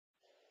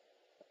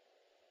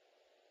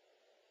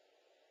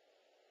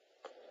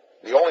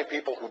The only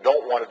people who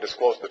don't want to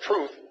disclose the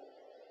truth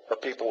are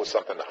people with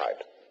something to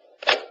hide.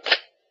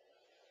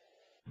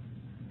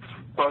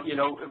 Well, you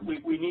know,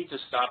 we need to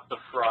stop the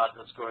fraud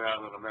that's going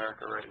on in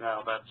America right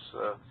now.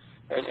 That's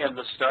and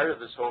the start of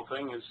this whole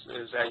thing is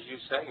as you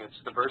say,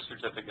 it's the birth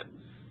certificate.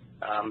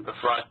 The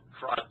fraud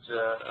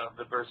of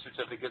the birth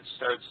certificate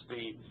starts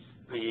the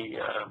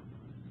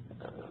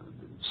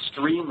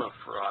stream of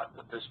fraud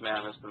that this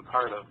man has been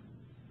part of.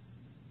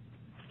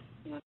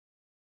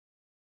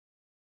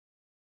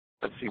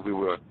 Let's see, we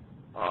were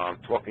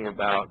talking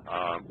about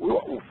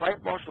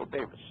Frank Marshall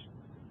Davis.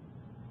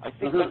 I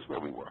think that's where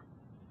we were.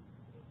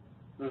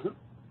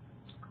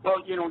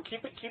 Well, you know,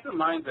 keep in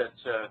mind that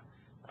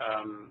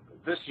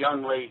this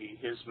young lady,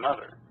 his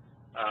mother,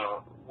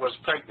 was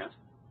pregnant,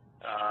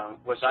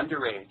 was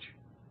underage,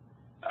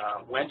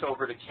 went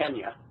over to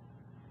Kenya,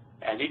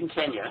 and in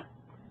Kenya,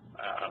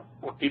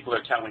 what people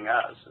are telling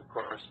us, of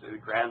course, the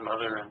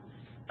grandmother and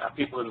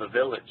people in the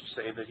village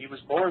say that he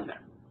was born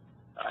there,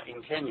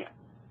 in Kenya.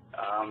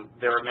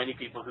 There are many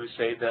people who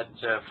say that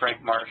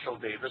Frank Marshall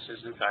Davis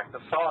is in fact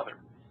the father,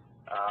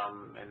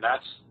 and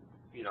that's,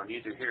 you know,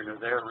 neither here nor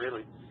there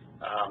really.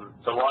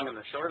 The long and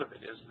the short of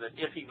it is that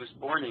if he was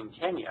born in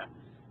Kenya,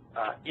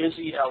 is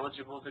he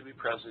eligible to be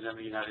president of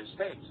the United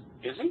States?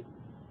 Is he?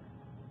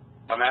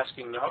 I'm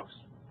asking the host.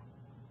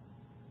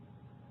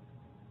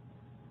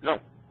 No.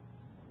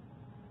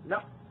 No.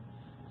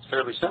 It's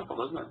fairly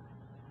simple, isn't it?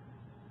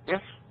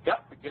 Yes.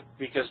 Yeah,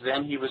 because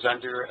then he was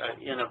under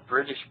in a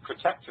British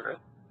protectorate,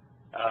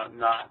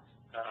 not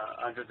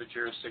under the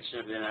jurisdiction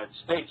of the United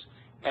States.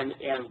 And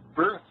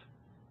birth,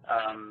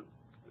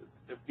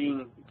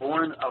 being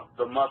born of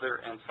the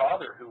mother and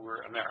father who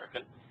were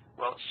American,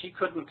 well, she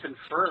couldn't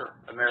confer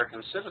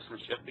American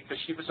citizenship because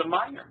she was a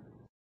minor.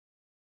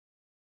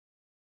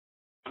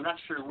 I'm not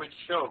sure which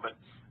show, but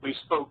we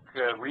spoke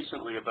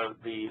recently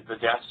about the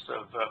deaths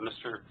of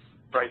Mr.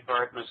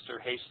 Breitbart,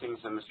 Mr. Hastings,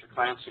 and Mr.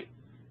 Clancy,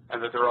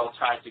 and that they're all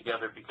tied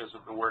together because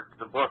of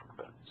the book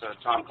that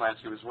Tom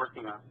Clancy was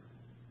working on.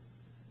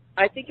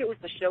 I think it was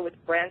the show with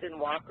Brandon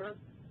Walker.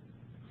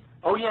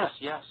 Oh, yes,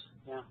 yeah.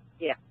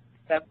 Yeah,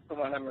 that's the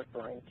one I'm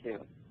referring to.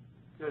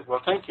 Good.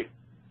 Well, thank you.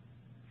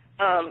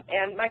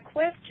 And my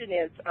question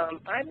is,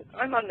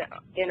 I'm on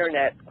the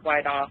internet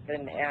quite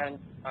often, and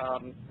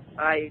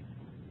I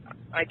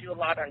do a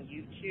lot on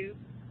YouTube,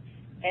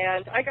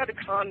 and I got a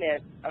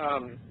comment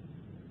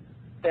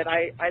that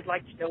I'd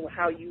like to know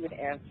how you would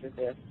answer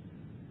this.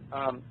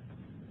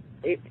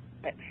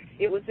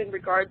 It was in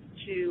regards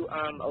to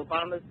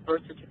Obama's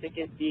birth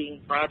certificate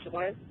being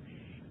fraudulent,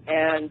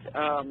 and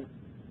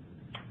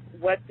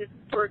what this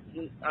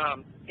person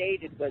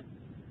stated was,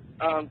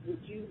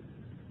 would you,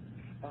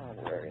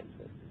 where is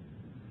it?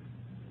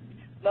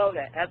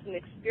 Mona, as an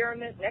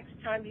experiment, next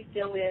time you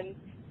fill in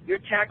your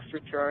tax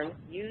return,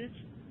 use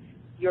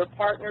your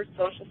partner's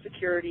Social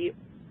Security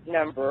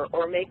number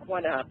or make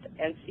one up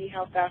and see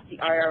how fast the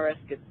IRS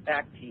gets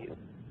back to you.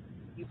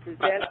 You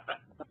present,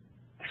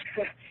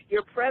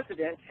 your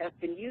president has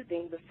been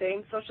using the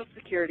same Social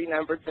Security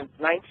number since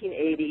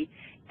 1980,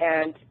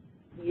 and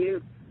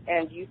you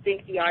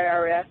think the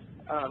IRS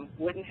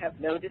wouldn't have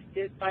noticed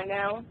it by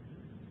now?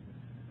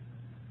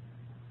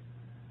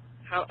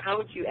 How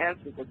would you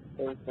answer this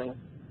person?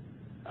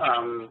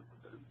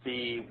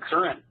 The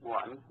current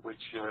one,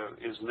 which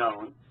is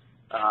known,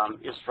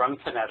 is from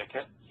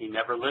Connecticut. He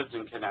never lived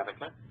in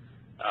Connecticut.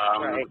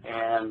 Right.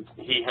 And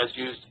he has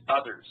used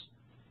others,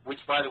 which,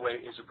 by the way,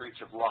 is a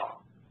breach of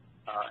law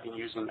in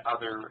using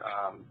other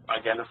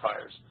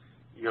identifiers.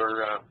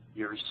 Your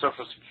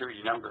Social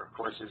Security number, of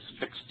course, is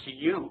fixed to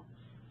you.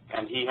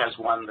 And he has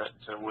one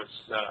that was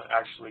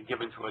actually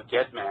given to a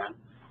dead man.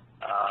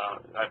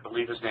 I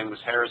believe his name was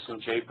Harrison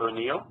J.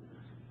 Bonille,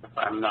 if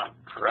I'm not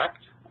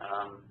correct.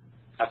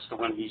 That's the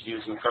one he's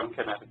using from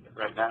Connecticut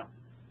right now.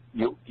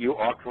 You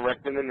are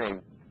correct in the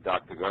name,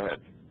 Doctor. Go ahead.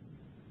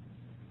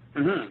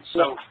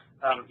 So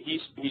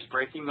he's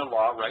breaking the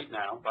law right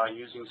now by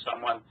using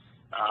someone.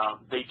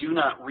 They do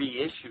not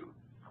reissue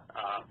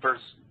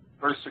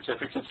birth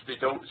certificates. They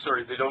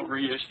don't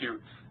reissue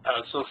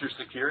Social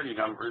Security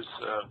numbers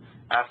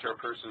after a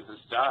person has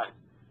died.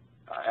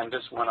 And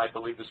this one, I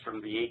believe, is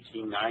from the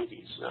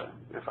 1890's,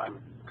 if I'm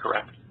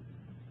correct.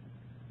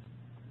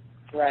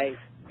 Right.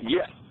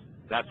 Yes,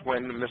 that's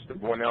when Mr.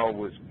 Bornell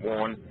was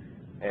born,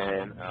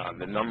 and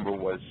the number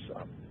was,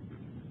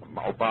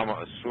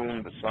 Obama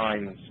assumed,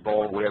 assigned,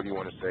 stole, whatever you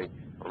want to say,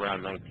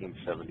 around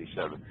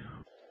 1977.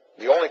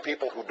 The only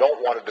people who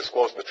don't want to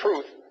disclose the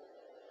truth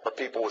are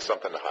people with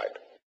something to hide.